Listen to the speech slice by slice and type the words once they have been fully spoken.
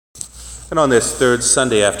And on this third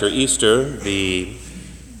Sunday after Easter, the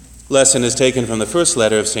lesson is taken from the first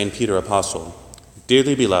letter of St. Peter Apostle.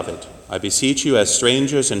 Dearly beloved, I beseech you as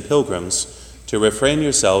strangers and pilgrims to refrain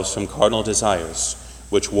yourselves from carnal desires,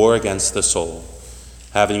 which war against the soul,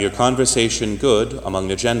 having your conversation good among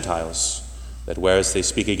the Gentiles, that whereas they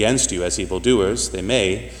speak against you as evildoers, they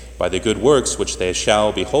may, by the good works which they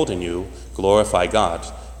shall behold in you, glorify God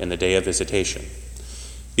in the day of visitation.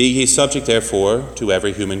 Be ye subject, therefore, to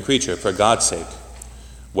every human creature for God's sake,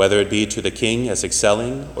 whether it be to the king as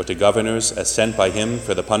excelling, or to governors as sent by him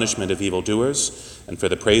for the punishment of evildoers and for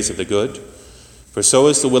the praise of the good. For so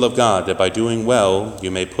is the will of God, that by doing well you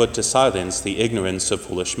may put to silence the ignorance of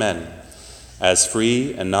foolish men, as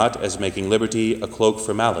free and not as making liberty a cloak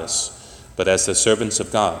for malice, but as the servants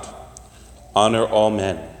of God. Honor all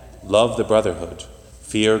men, love the brotherhood,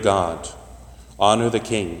 fear God, honor the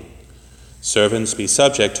king. Servants, be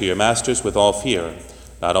subject to your masters with all fear,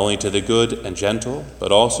 not only to the good and gentle,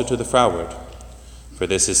 but also to the froward. For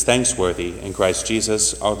this is thanksworthy in Christ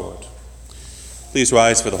Jesus our Lord. Please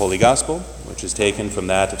rise for the Holy Gospel, which is taken from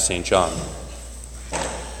that of St. John.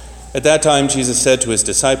 At that time Jesus said to his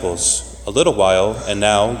disciples, "A little while, and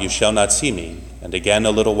now you shall not see me, and again a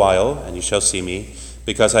little while, and you shall see me,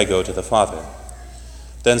 because I go to the Father."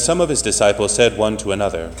 Then some of his disciples said one to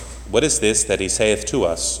another, "What is this that he saith to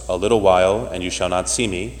us, a little while, and you shall not see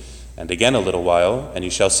me, and again a little while, and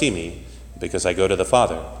you shall see me, because I go to the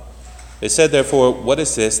Father?" They said therefore, "What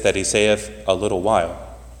is this that he saith, a little while?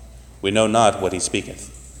 We know not what he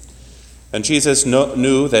speaketh." And Jesus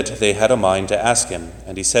knew that they had a mind to ask him,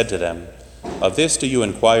 and he said to them, "Of this do you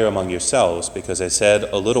inquire among yourselves, because I said,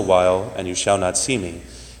 a little while, and you shall not see me,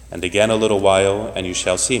 and again a little while, and you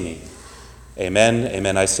shall see me. Amen,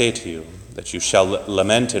 amen, I say to you, that you shall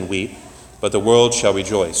lament and weep, but the world shall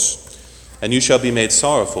rejoice. And you shall be made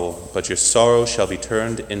sorrowful, but your sorrow shall be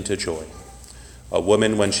turned into joy. A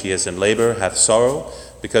woman, when she is in labor, hath sorrow,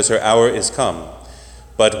 because her hour is come.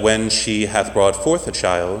 But when she hath brought forth a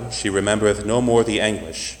child, she remembereth no more the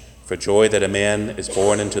anguish, for joy that a man is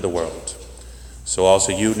born into the world. So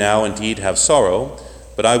also you now indeed have sorrow,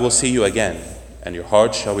 but I will see you again, and your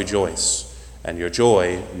heart shall rejoice, and your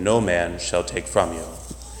joy no man shall take from you."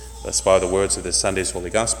 Thus far the words of this Sunday's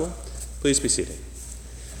Holy Gospel. Please be seated.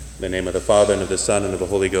 In the name of the Father, and of the Son, and of the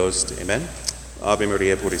Holy Ghost. Amen. Ave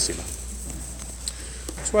Maria Purissima.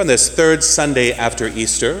 So we're on this third Sunday after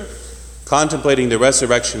Easter, contemplating the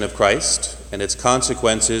resurrection of Christ and its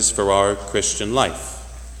consequences for our Christian life.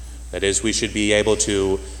 That is, we should be able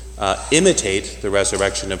to imitate the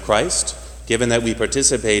resurrection of Christ, given that we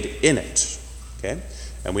participate in it. Okay?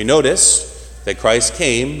 And we notice that Christ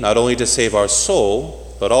came not only to save our soul,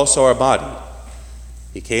 but also our body.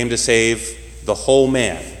 He came to save the whole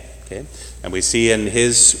man. Okay? And we see in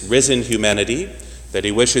his risen humanity that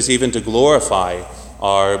he wishes even to glorify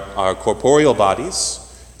our corporeal bodies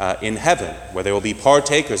in heaven, where they will be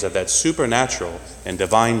partakers of that supernatural and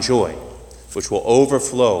divine joy, which will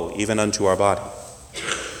overflow even unto our body.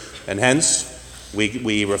 And hence,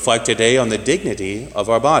 we reflect today on the dignity of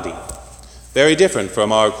our body. Very different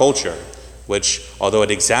from our culture, which, although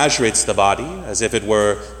it exaggerates the body as if it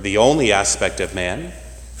were the only aspect of man,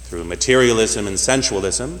 through materialism and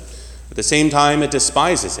sensualism, at the same time it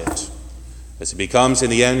despises it, as it becomes in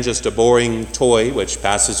the end just a boring toy which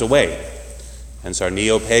passes away. Hence our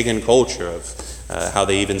neo-pagan culture of how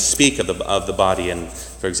they even speak of the body, and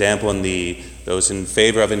for example in those in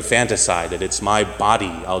favor of infanticide, that it's my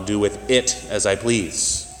body, I'll do with it as I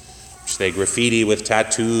please, which they graffiti with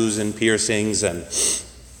tattoos and piercings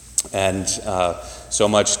and so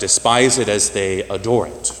much despise it as they adore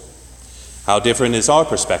it. How different is our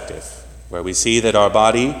perspective, where we see that our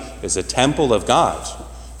body is a temple of God,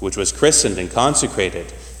 which was christened and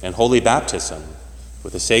consecrated in holy baptism,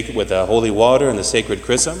 with the holy water and the sacred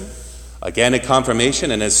chrism, again at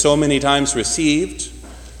confirmation, and has so many times received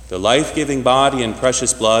the life-giving body and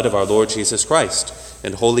precious blood of our Lord Jesus Christ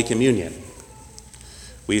in Holy Communion.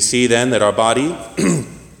 We see then that our body,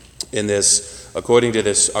 in this, according to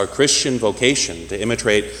this, our Christian vocation to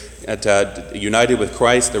imitate, united with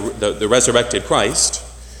Christ, the resurrected Christ,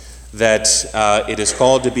 that it is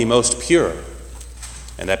called to be most pure,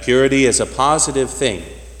 and that purity is a positive thing.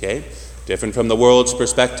 Okay. Different from the world's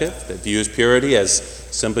perspective that views purity as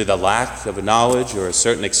simply the lack of knowledge or a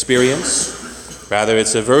certain experience. Rather,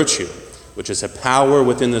 it's a virtue, which is a power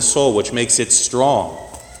within the soul which makes it strong.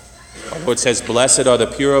 Our Lord says, "Blessed are the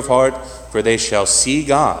pure of heart, for they shall see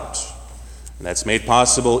God." And that's made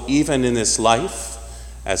possible even in this life,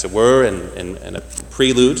 as it were, in a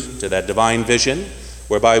prelude to that divine vision,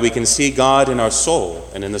 whereby we can see God in our soul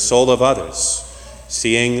and in the soul of others.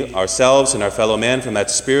 seeing ourselves and our fellow man from that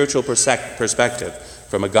spiritual perspective,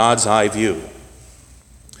 from a God's eye view.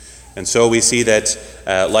 And so we see that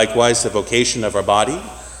likewise the vocation of our body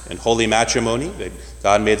in holy matrimony, that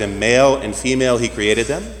God made them male and female, he created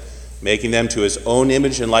them, making them to his own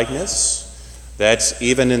image and likeness, that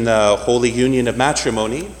even in the holy union of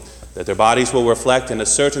matrimony, that their bodies will reflect in a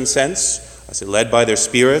certain sense, as led by their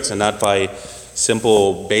spirits and not by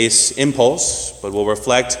simple base impulse, but will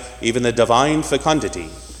reflect even the divine fecundity,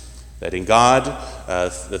 that in God,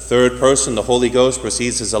 the third person, the Holy Ghost,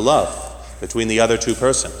 proceeds as a love between the other two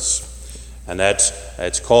persons. And that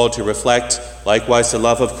it's called to reflect likewise the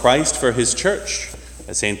love of Christ for his church,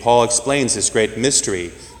 as St. Paul explains this great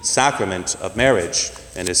mystery, sacrament of marriage,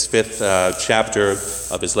 in his 5th chapter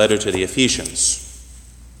of his letter to the Ephesians.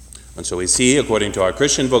 And so we see, according to our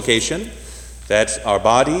Christian vocation, that our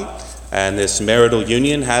body and this marital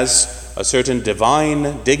union has a certain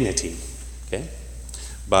divine dignity, okay?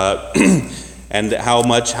 But and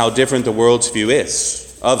how different the world's view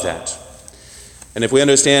is of that. And if we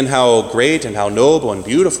understand how great and how noble and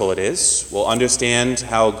beautiful it is, we'll understand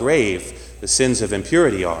how grave the sins of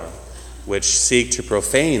impurity are, which seek to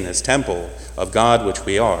profane this temple of God which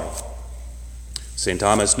we are. St.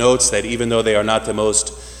 Thomas notes that even though they are not the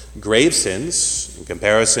most grave sins, in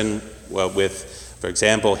comparison with, for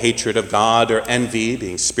example, hatred of God or envy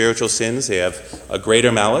being spiritual sins, they have a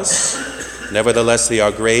greater malice. Nevertheless, they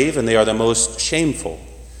are grave and they are the most shameful,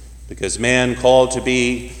 because man, called to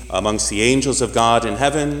be amongst the angels of God in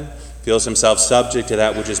heaven, feels himself subject to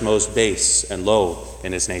that which is most base and low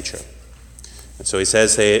in his nature. And so he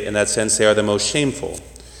says in that sense, they are the most shameful,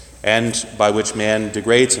 and by which man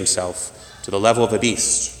degrades himself to the level of a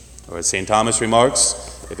beast. Or as St. Thomas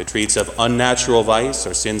remarks, if it treats of unnatural vice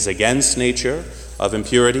or sins against nature of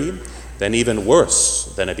impurity, then even worse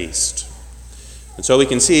than a beast. And so we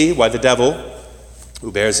can see why the devil,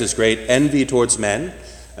 who bears this great envy towards man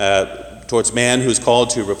who's called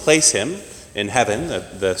to replace him in heaven,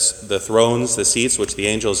 the thrones, the seats which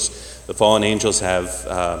the fallen angels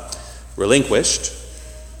have relinquished,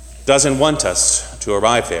 doesn't want us to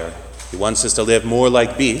arrive there. He wants us to live more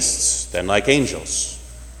like beasts than like angels.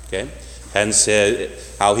 Okay? Hence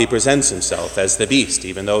how he presents himself as the beast,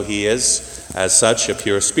 even though he is, as such, a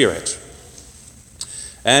pure spirit.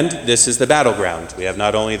 And this is the battleground. We have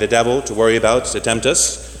not only the devil to worry about to tempt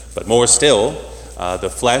us, but more still, the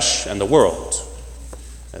flesh and the world.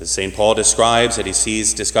 As St. Paul describes, that he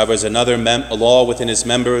discovers another law within his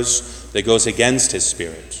members that goes against his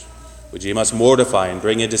spirit, which he must mortify and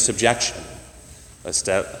bring into subjection,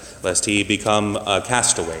 lest he become a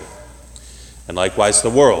castaway. And likewise the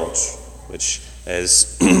world, which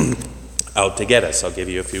is out to get us. I'll give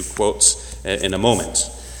you a few quotes in a moment.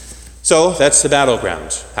 So that's the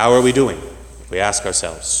battleground. How are we doing? We ask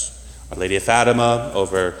ourselves. Our Lady of Fatima,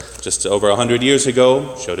 just over 100 years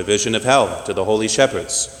ago, showed a vision of hell to the holy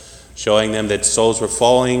shepherds, showing them that souls were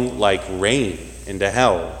falling like rain into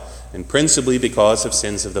hell, and principally because of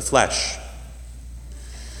sins of the flesh.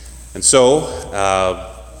 And so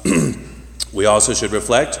we also should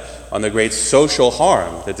reflect on the great social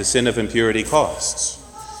harm that the sin of impurity causes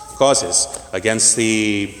against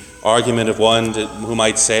the argument of one who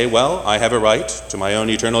might say, well, I have a right to my own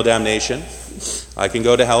eternal damnation. I can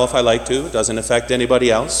go to hell if I like to. It doesn't affect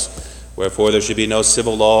anybody else. Wherefore there should be no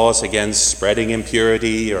civil laws against spreading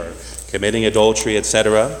impurity or committing adultery,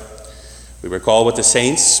 etc. We recall what the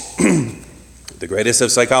saints, the greatest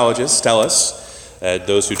of psychologists, tell us,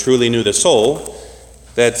 those who truly knew the soul,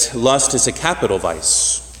 that lust is a capital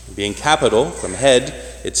vice. Being capital from head,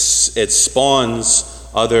 it spawns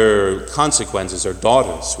other consequences, or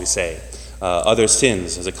daughters, we say, other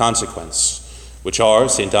sins as a consequence, which are,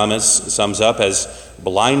 St. Thomas sums up as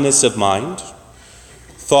blindness of mind,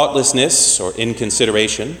 thoughtlessness or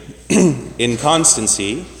inconsideration,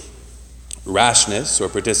 inconstancy, rashness or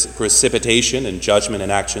precipitation in judgment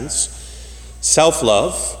and actions,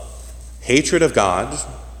 self-love, hatred of God,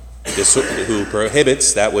 who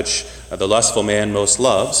prohibits that which the lustful man most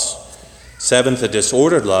loves, seventh, a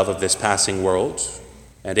disordered love of this passing world,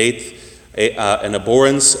 and eighth, an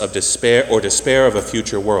abhorrence of despair of a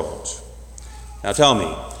future world. Now tell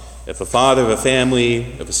me, if a father of a family,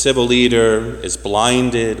 if a civil leader is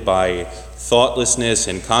blinded by thoughtlessness,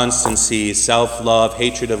 inconstancy, self-love,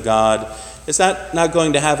 hatred of God, is that not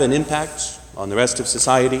going to have an impact on the rest of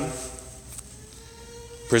society?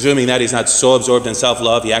 Presuming that he's not so absorbed in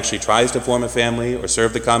self-love, he actually tries to form a family or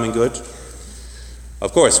serve the common good.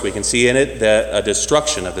 Of course, we can see in it a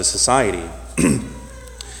destruction of the society.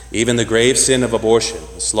 Even the grave sin of abortion,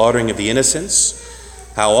 the slaughtering of the innocents.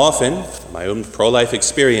 How often, in my own pro-life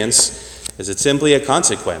experience, Is it simply a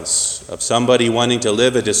consequence of somebody wanting to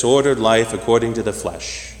live a disordered life according to the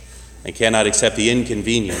flesh and cannot accept the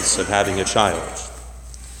inconvenience of having a child?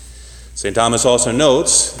 St. Thomas also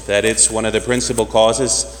notes that it's one of the principal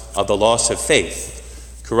causes of the loss of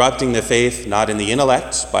faith, corrupting the faith not in the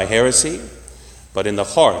intellect by heresy, but in the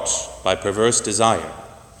heart by perverse desire.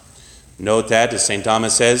 Note that, as St.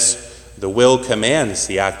 Thomas says, the will commands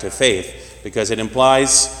the act of faith because it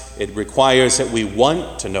requires that we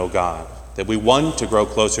want to know God, that we want to grow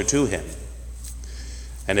closer to Him.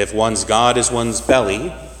 And if one's God is one's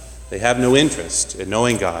belly, they have no interest in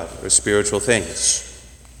knowing God or spiritual things.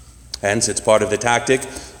 Hence, it's part of the tactic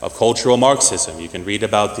of cultural Marxism. You can read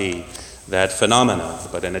about that phenomena,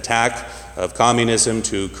 but an attack of communism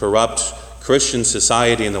to corrupt Christian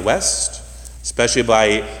society in the West, especially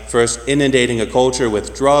by first inundating a culture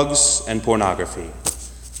with drugs and pornography.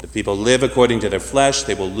 If people live according to their flesh,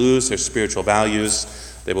 they will lose their spiritual values,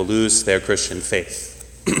 they will lose their Christian faith.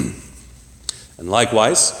 And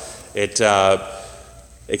likewise, it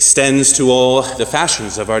extends to all the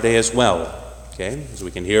fashions of our day as well. Okay? As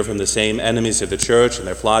we can hear from the same enemies of the church and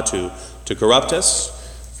their plot to corrupt us.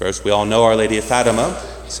 First, we all know Our Lady of Fatima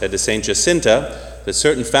said to St. Jacinta that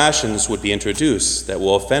certain fashions would be introduced that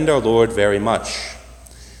will offend our Lord very much,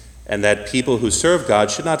 and that people who serve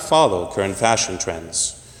God should not follow current fashion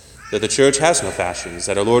trends, that the church has no fashions,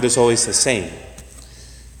 that our Lord is always the same.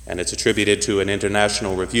 And it's attributed to an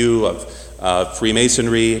international review of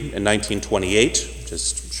Freemasonry in 1928,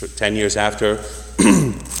 just 10 years after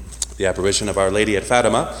the apparition of Our Lady at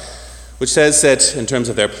Fatima, which says that in terms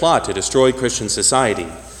of their plot to destroy Christian society,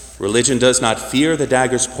 religion does not fear the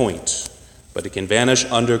dagger's point, but it can vanish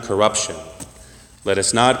under corruption. Let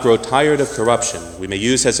us not grow tired of corruption we may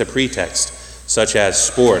use as a pretext, such as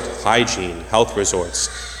sport, hygiene, health resorts.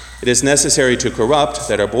 It is necessary to corrupt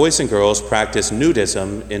that our boys and girls practice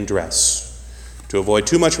nudism in dress. To avoid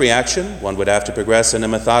too much reaction, one would have to progress in a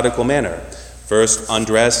methodical manner. First,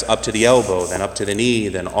 undress up to the elbow, then up to the knee,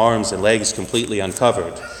 then arms and legs completely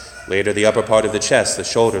uncovered. Later, the upper part of the chest, the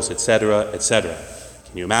shoulders, etc., etc.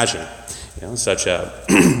 Can you imagine, such a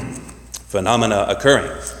phenomena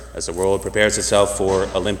occurring as the world prepares itself for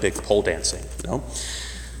Olympic pole dancing?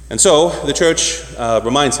 And so the church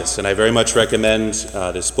reminds us, and I very much recommend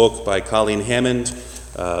this book by Colleen Hammond,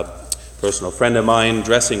 a personal friend of mine,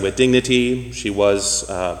 Dressing with Dignity. She was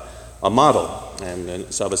a model and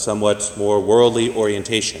of a somewhat more worldly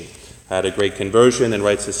orientation. Had a great conversion and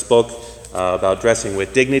writes this book about dressing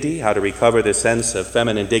with dignity, how to recover the sense of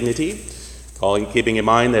feminine dignity, keeping in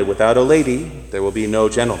mind that without a lady, there will be no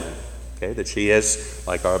gentleman. Okay, that she is,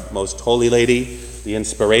 like our most holy lady, the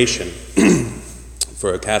inspiration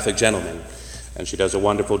for a Catholic gentleman. And she does a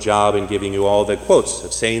wonderful job in giving you all the quotes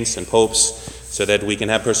of saints and popes so that we can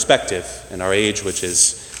have perspective in our age, which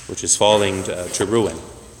is falling to ruin.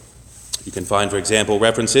 You can find, for example,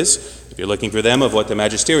 references, if you're looking for them, of what the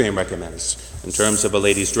magisterium recommends in terms of a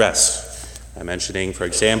lady's dress. I'm mentioning, for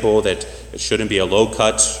example, that it shouldn't be a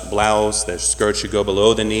low-cut blouse, the skirt should go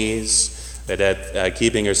below the knees, that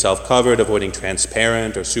keeping herself covered, avoiding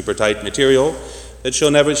transparent or super tight material, that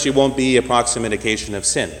she won't be a proximate occasion of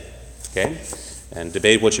sin. Okay? And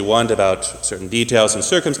debate what you want about certain details and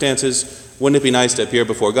circumstances. Wouldn't it be nice to appear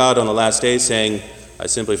before God on the last day saying, I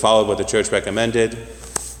simply followed what the church recommended,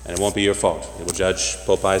 and it won't be your fault. It will judge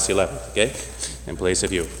Pope Pius XI, okay, in place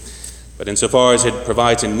of you. But insofar as it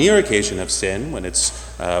provides a near occasion of sin, when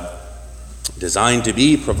it's designed to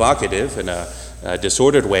be provocative in a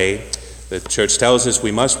disordered way, the church tells us we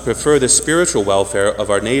must prefer the spiritual welfare of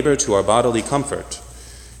our neighbor to our bodily comfort.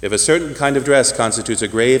 If a certain kind of dress constitutes a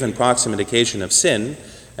grave and proximate occasion of sin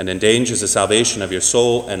and endangers the salvation of your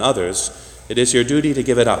soul and others, it is your duty to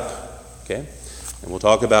give it up. Okay? And we'll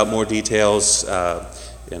talk about more details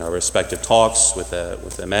in our respective talks with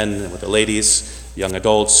the men and with the ladies, young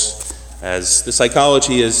adults, as the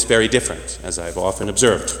psychology is very different, as I've often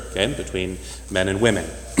observed, okay, between men and women.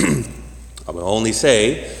 I will only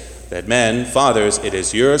say that men, fathers, it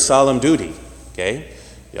is your solemn duty, okay?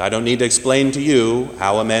 I don't need to explain to you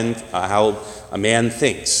how a man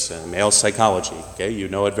thinks, male psychology, okay? You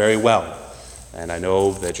know it very well. And I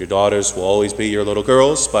know that your daughters will always be your little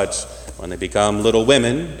girls, but when they become little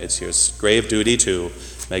women, it's your grave duty to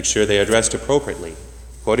make sure they are dressed appropriately,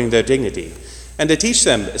 according to their dignity, and to teach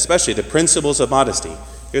them especially the principles of modesty.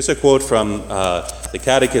 Here's a quote from the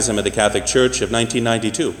Catechism of the Catholic Church of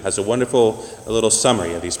 1992. Has a wonderful little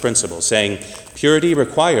summary of these principles, saying, purity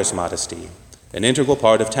requires modesty, an integral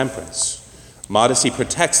part of temperance. Modesty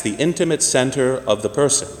protects the intimate center of the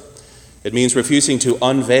person. It means refusing to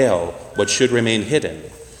unveil what should remain hidden.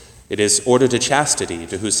 It is order to chastity,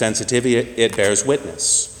 to whose sensitivity it bears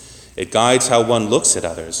witness. It guides how one looks at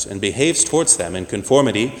others and behaves towards them in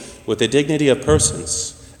conformity with the dignity of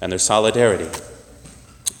persons and their solidarity.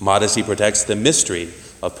 Modesty protects the mystery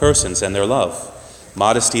of persons and their love.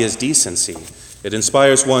 Modesty is decency. It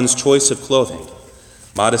inspires one's choice of clothing.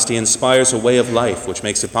 Modesty inspires a way of life which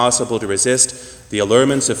makes it possible to resist the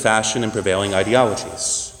allurements of fashion and prevailing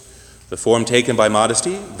ideologies. The form taken by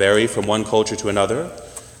modesty vary from one culture to another.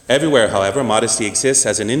 Everywhere, however, modesty exists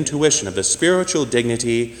as an intuition of the spiritual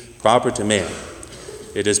dignity proper to man.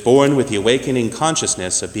 It is born with the awakening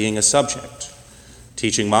consciousness of being a subject.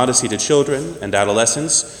 Teaching modesty to children and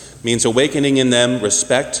adolescents means awakening in them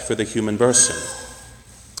respect for the human person.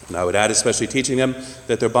 And I would add, especially teaching them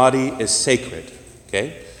that their body is sacred.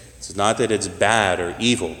 Okay? It's not that it's bad or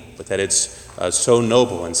evil, but that it's so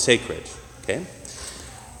noble and sacred. Okay?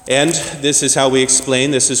 And this is how we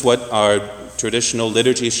explain, this is what our traditional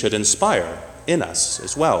liturgy should inspire in us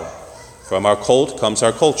as well. From our cult comes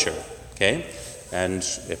our culture. Okay? And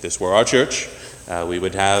if this were our church, we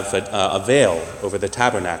would have a veil over the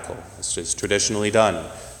tabernacle. This is traditionally done,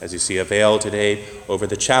 as you see a veil today over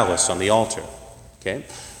the chalice on the altar. Okay?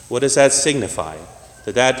 What does that signify?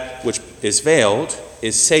 That which is veiled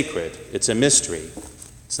is sacred. It's a mystery.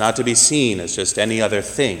 It's not to be seen as just any other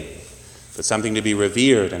thing, but something to be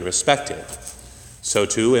revered and respected. So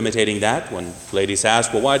too, imitating that, when ladies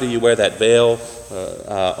ask, well, why do you wear that veil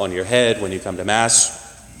on your head when you come to Mass?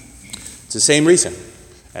 It's the same reason.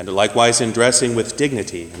 And likewise in dressing with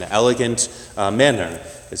dignity, in an elegant manner,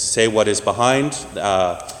 is to say what is behind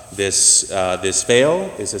this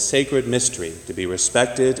veil is a sacred mystery to be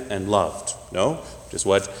respected and loved. No? Which is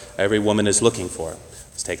what every woman is looking for.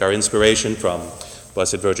 Let's take our inspiration from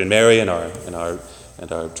Blessed Virgin Mary and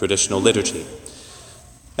our traditional liturgy.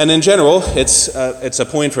 And in general, it's a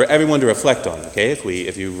point for everyone to reflect on. Okay,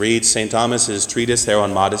 if you read St. Thomas's treatise there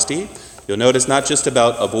on modesty, you'll notice not just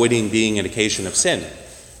about avoiding being an occasion of sin.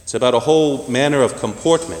 It's about a whole manner of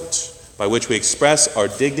comportment by which we express our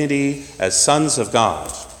dignity as sons of God.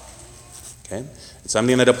 Okay, it's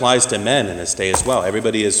something that applies to men in this day as well.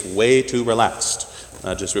 Everybody is way too relaxed.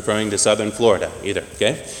 Not just referring to southern Florida either.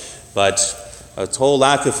 Okay, but a whole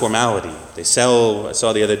lack of formality. I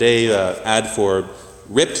saw the other day ad for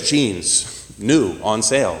ripped jeans, new, on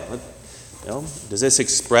sale. Does this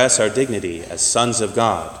express our dignity as sons of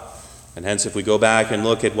God? And hence, if we go back and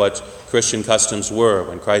look at what Christian customs were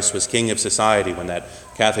when Christ was king of society, when that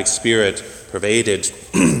Catholic spirit pervaded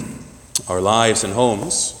our lives and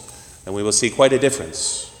homes, then we will see quite a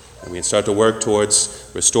difference. And we can start to work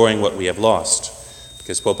towards restoring what we have lost.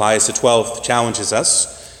 Because Pope Pius XII challenges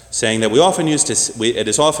us, saying that it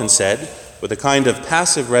is often said with a kind of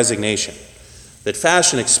passive resignation that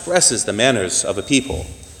fashion expresses the manners of a people,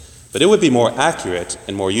 but it would be more accurate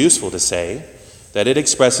and more useful to say that it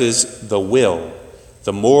expresses the will,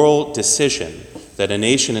 the moral decision that a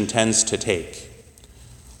nation intends to take,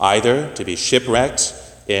 either to be shipwrecked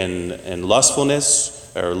in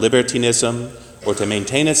lustfulness or libertinism, or to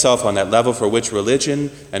maintain itself on that level for which religion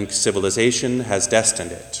and civilization has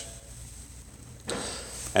destined it.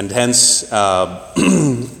 And hence,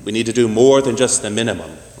 we need to do more than just the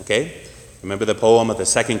minimum, okay? Remember the poem of the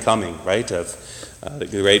Second Coming, right? Of the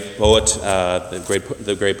great poet,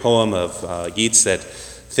 the great poem of Yeats, that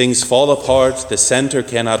things fall apart, the center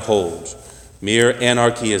cannot hold. Mere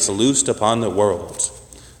anarchy is loosed upon the world.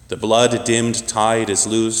 The blood-dimmed tide is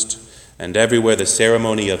loosed, and everywhere the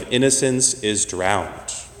ceremony of innocence is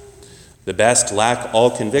drowned. The best lack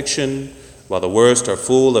all conviction, while the worst are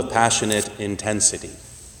full of passionate intensity.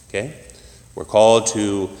 Okay? We're called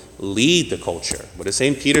to lead the culture. What does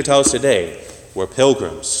St. Peter tell us today? We're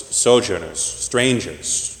pilgrims, sojourners,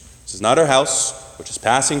 strangers. This is not our house. We're just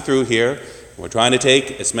passing through here. We're trying to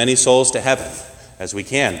take as many souls to heaven as we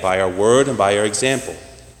can by our word and by our example.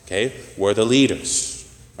 Okay? We're the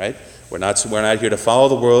leaders, right? We're not here to follow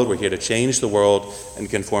the world. We're here to change the world and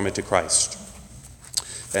conform it to Christ.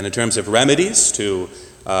 And in terms of remedies to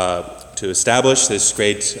establish this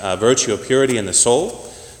great virtue of purity in the soul,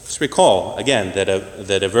 just recall, again, that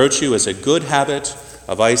a virtue is a good habit,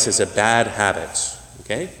 a vice is a bad habit,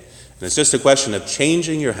 okay? And it's just a question of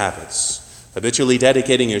changing your habits, habitually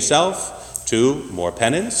dedicating yourself to more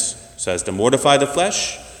penance, so as to mortify the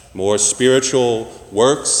flesh, more spiritual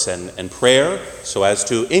works and prayer, so as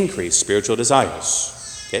to increase spiritual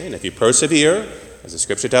desires, okay? And if you persevere, as the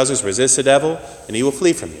Scripture tells us, resist the devil, and he will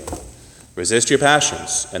flee from you. Resist your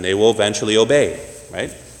passions, and they will eventually obey, right?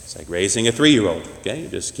 It's like raising a 3-year-old, okay? You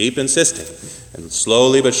just keep insisting. And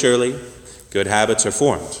slowly but surely, good habits are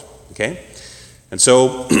formed, okay? And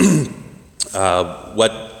so,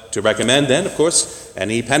 what to recommend then, of course,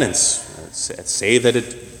 any penance. Say that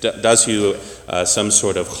it does you some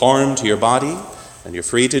sort of harm to your body, then you're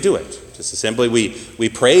free to do it. Just as simply, we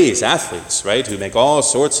praise athletes, right, who make all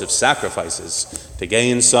sorts of sacrifices to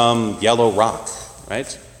gain some yellow rock,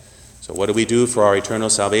 right? So what do we do for our eternal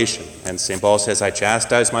salvation? And St. Paul says, I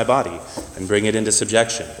chastise my body and bring it into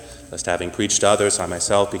subjection, lest having preached to others, I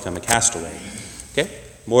myself become a castaway. Okay?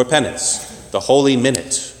 More penance. The holy minute.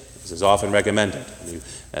 This is often recommended.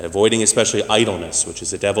 Avoiding especially idleness, which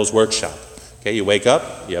is the devil's workshop. Okay, you wake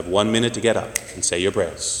up, you have 1 minute to get up and say your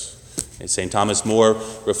prayers. And St. Thomas More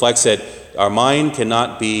reflects that our mind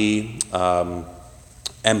cannot be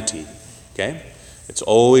empty. Okay? It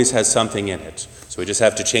always has something in it. So we just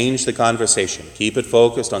have to change the conversation. Keep it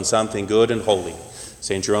focused on something good and holy.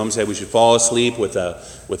 St. Jerome said we should fall asleep with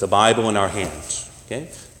a Bible in our hand. Okay?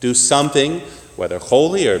 Do something, whether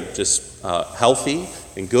holy or just healthy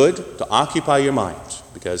and good, to occupy your mind,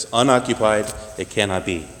 because unoccupied it cannot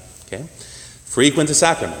be. Okay? Frequent the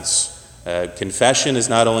sacraments. Confession is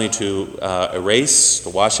not only to erase, to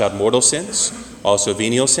wash out mortal sins, also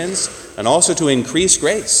venial sins, and also to increase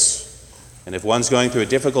grace. And if one's going through a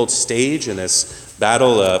difficult stage in this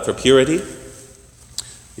battle for purity,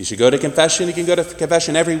 you should go to confession. You can go to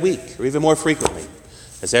confession every week or even more frequently,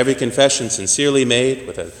 as every confession sincerely made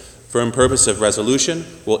with a firm purpose of resolution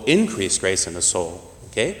will increase grace in the soul.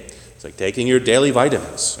 Okay? It's like taking your daily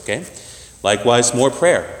vitamins. Okay? Likewise, more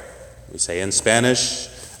prayer. We say in Spanish,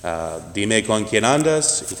 dime con quien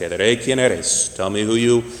andas y te diré quién eres. Tell me who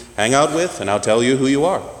you hang out with and I'll tell you who you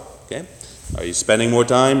are. Okay? Are you spending more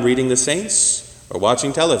time reading the saints or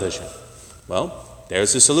watching television? Well,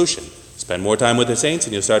 there's the solution. Spend more time with the saints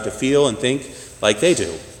and you'll start to feel and think like they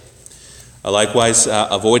do. Likewise,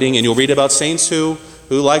 avoiding, and you'll read about saints who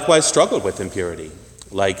likewise struggled with impurity,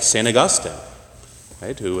 like St. Augustine,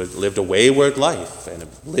 right, who had lived a wayward life and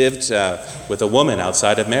lived with a woman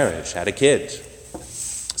outside of marriage, had a kid.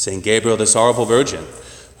 St. Gabriel the Sorrowful Virgin,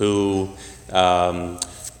 who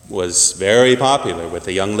was very popular with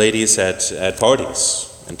the young ladies at parties,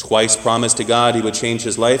 and twice promised to God he would change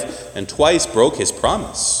his life, and twice broke his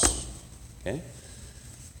promise. Okay?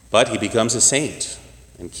 But he becomes a saint.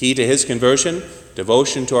 And key to his conversion,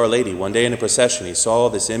 devotion to Our Lady. One day in a procession, he saw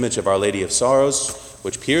this image of Our Lady of Sorrows,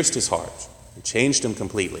 which pierced his heart and changed him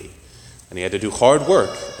completely. And he had to do hard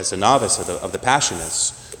work as a novice of the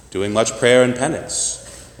Passionists, doing much prayer and penance,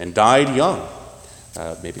 and died young,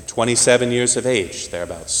 maybe 27 years of age,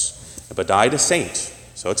 thereabouts, but died a saint.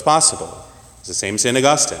 So it's possible. It's the same St.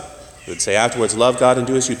 Augustine, who would say afterwards, love God and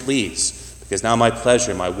do as you please, because now my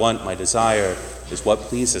pleasure, my want, my desire is what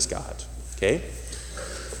pleases God. Okay?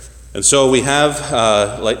 And so we have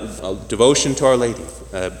devotion to Our Lady,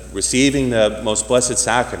 receiving the most blessed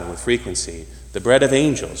sacrament with frequency, the bread of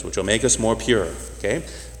angels, which will make us more pure. Okay?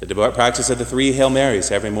 The practice of the 3 Hail Marys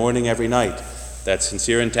every morning, every night, that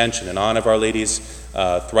sincere intention in honor of Our Lady's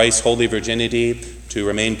thrice holy virginity to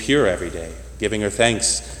remain pure every day, giving her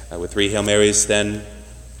thanks with 3 Hail Marys then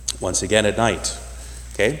once again at night.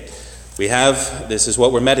 Okay? We have, this is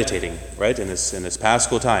what we're meditating, right, in this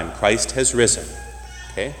Paschal time. Christ has risen.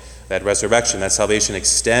 Okay? That resurrection, that salvation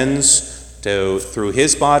extends through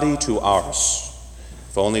his body to ours.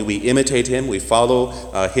 If only we imitate him, we follow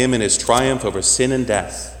him in his triumph over sin and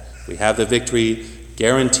death, we have the victory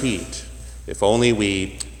guaranteed. If only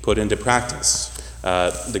we put into practice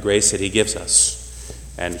the grace that he gives us.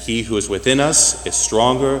 And he who is within us is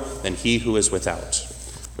stronger than he who is without.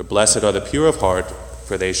 For blessed are the pure of heart,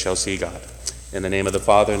 for they shall see God. In the name of the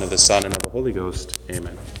Father, and of the Son, and of the Holy Ghost,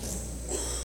 amen.